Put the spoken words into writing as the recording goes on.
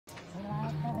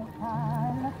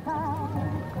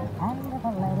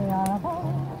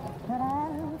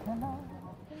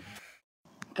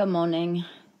Good morning.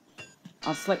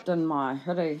 I slept in my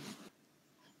hoodie.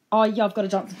 Oh yeah, I've got to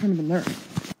dance in front of the mirror.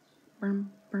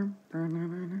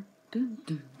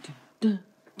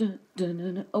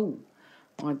 Oh,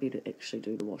 I better actually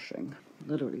do the washing.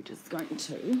 Literally just going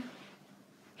to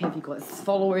have you guys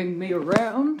following me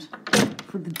around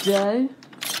for the day.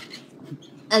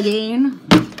 Again.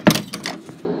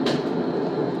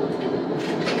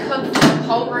 Because the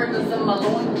whole room is in my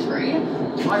laundry,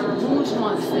 I reward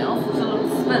myself with a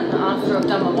little spin after I've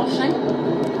done my washing.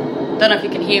 Don't know if you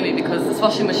can hear me because this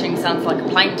washing machine sounds like a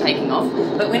plane taking off,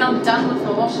 but when I'm done with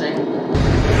my washing,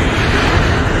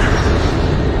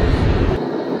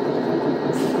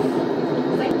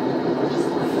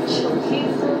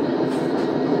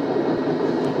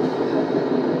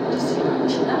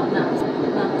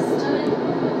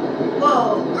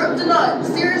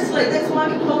 seriously, that's why I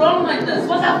can hold on like this.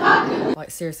 What the fuck?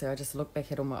 Like, seriously, I just look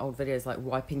back at all my old videos, like,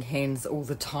 wiping hands all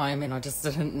the time, and I just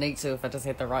didn't need to if I just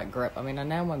had the right grip. I mean, I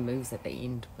know one moves at the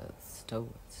end, but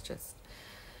still, it's just...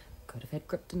 Could have had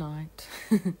kryptonite.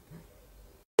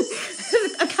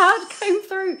 A card came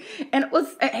through, and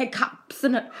it had cups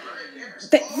in it.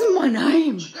 That's my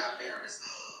name.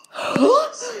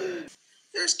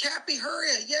 There's Kapi, hurry.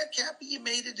 Yeah, Kapi, you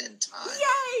made it in time.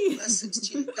 Yay! Blessings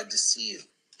to you. Good to see you.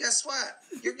 Guess what?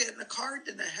 You're getting a card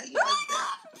tonight. How you like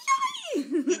that? Yay!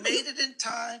 You made it in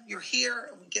time. You're here,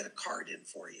 and we get a card in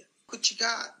for you. What you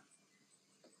got?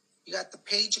 You got the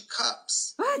Page of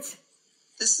Cups. What?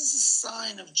 This is a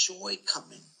sign of joy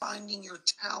coming, finding your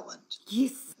talent.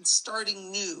 Yes. And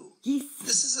starting new. Yes.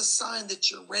 This is a sign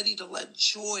that you're ready to let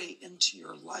joy into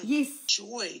your life. Yes.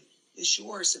 Joy is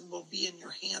yours and will be in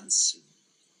your hands soon.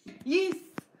 Yes.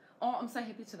 Oh, I'm so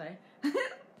happy today.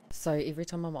 So every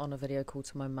time I'm on a video call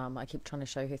to my mum, I keep trying to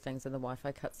show her things and the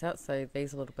Wi-Fi cuts out. So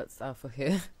these little bits are for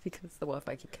her because the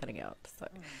Wi-Fi keep cutting out. So,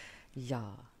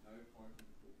 yeah.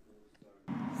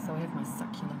 So I have my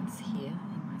succulents here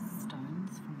and my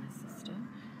stones from my sister.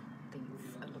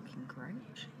 These are looking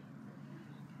great.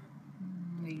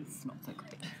 These not so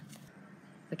great.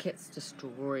 The cat's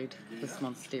destroyed this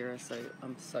monstera, so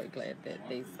I'm so glad that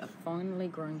these are finally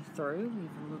growing through. We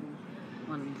have a little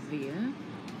one there.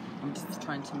 I'm just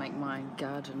trying to make my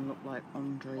garden look like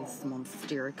Andre's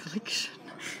monstera collection.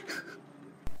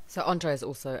 So Andre is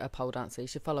also a pole dancer. You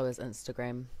should follow his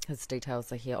Instagram. His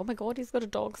details are here. Oh my god, he's got a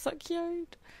dog, so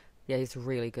cute. Yeah, he's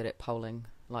really good at poling.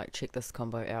 Like, check this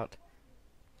combo out.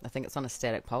 I think it's on a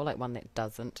static pole, like one that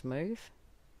doesn't move.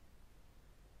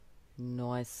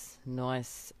 Nice,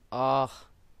 nice. Oh,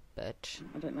 bitch.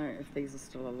 I don't know if these are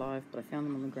still alive, but I found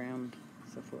them on the ground,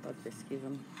 so I thought I'd rescue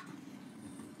them.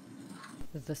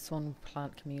 This one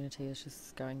plant community is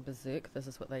just going berserk. This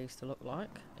is what they used to look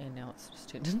like, and now it's just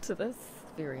turned into this.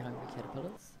 Very hungry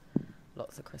caterpillars.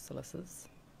 Lots of chrysalises.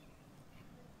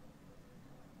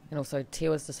 And also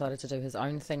Tewa's decided to do his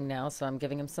own thing now, so I'm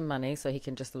giving him some money so he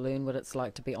can just learn what it's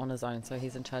like to be on his own. So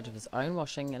he's in charge of his own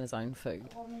washing and his own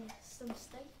food. Some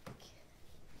steak,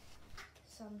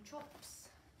 some chops.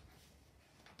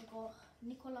 I got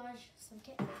Nicolaj, some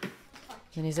ketchup.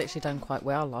 And he's actually done quite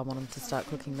well. I want him to start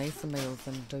cooking me some meals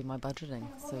and do my budgeting.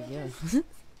 So yeah. And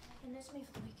that's me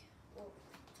for the week. Or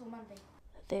till Monday.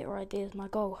 That right there is my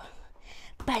goal.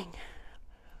 Bang!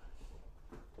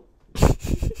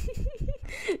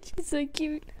 She's so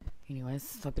cute.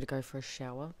 Anyways, I better go for a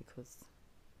shower because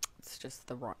it's just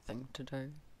the right thing to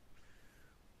do.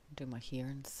 Do my hair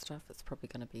and stuff. It's probably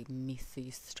going to be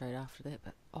messy straight after that,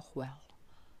 but oh well.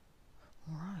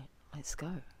 Alright, let's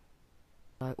go.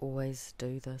 I always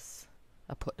do this.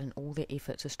 I put in all the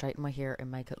effort to straighten my hair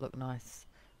and make it look nice.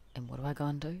 And what do I go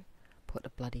and do? Put a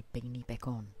bloody beanie back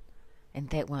on. And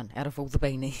that one, out of all the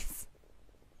beanies.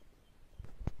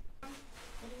 What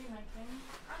are you making?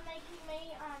 I'm making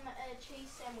me a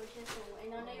cheese sandwich, that's all.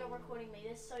 And I know you're recording me,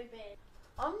 that's so bad.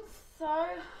 I'm so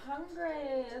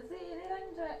hungry. Is there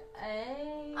anything to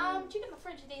eat? Check in the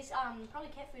fridge, there's probably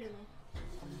cat food in there.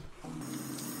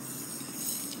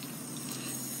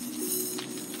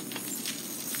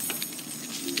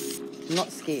 I'm not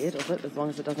scared of it as long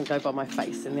as it doesn't go by my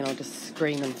face, and then I'll just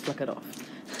scream and flick it off.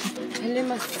 Hello,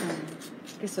 my son.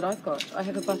 Guess what I've got? I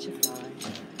have a butterfly.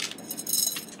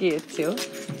 Scared still?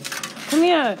 Come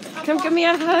here. Come give me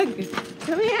a hug.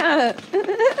 Come here. Yeah.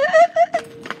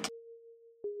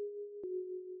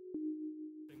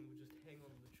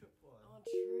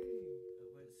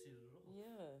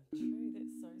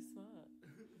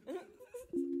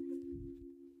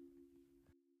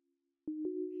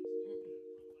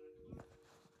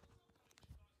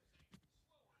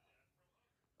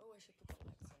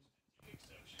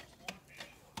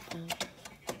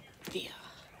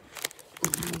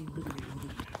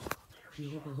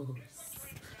 Yes.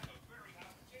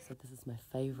 So this is my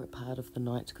favourite part of the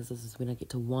night because this is when I get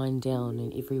to wind down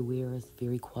and everywhere is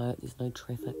very quiet, there's no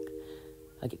traffic.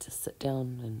 I get to sit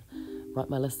down and write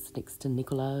my lists next to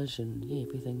Nicolage and yeah,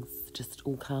 everything's just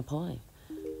all Kapi.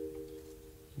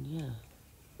 And yeah,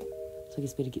 so I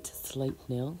guess better get to sleep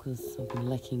now because I've been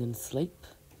lacking in sleep.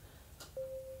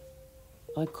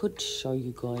 I could show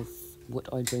you guys what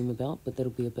I dream about, but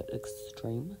that'll be a bit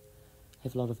extreme. I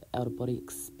have a lot of out-of-body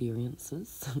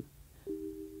experiences.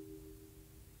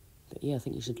 But yeah, I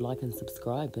think you should like and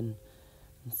subscribe and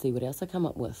see what else I come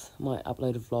up with. I might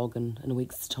upload a vlog in a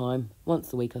week's time.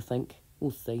 Once a week, I think.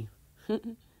 We'll see.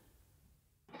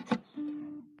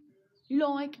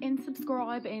 Like and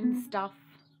subscribe and stuff.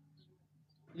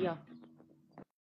 Yeah.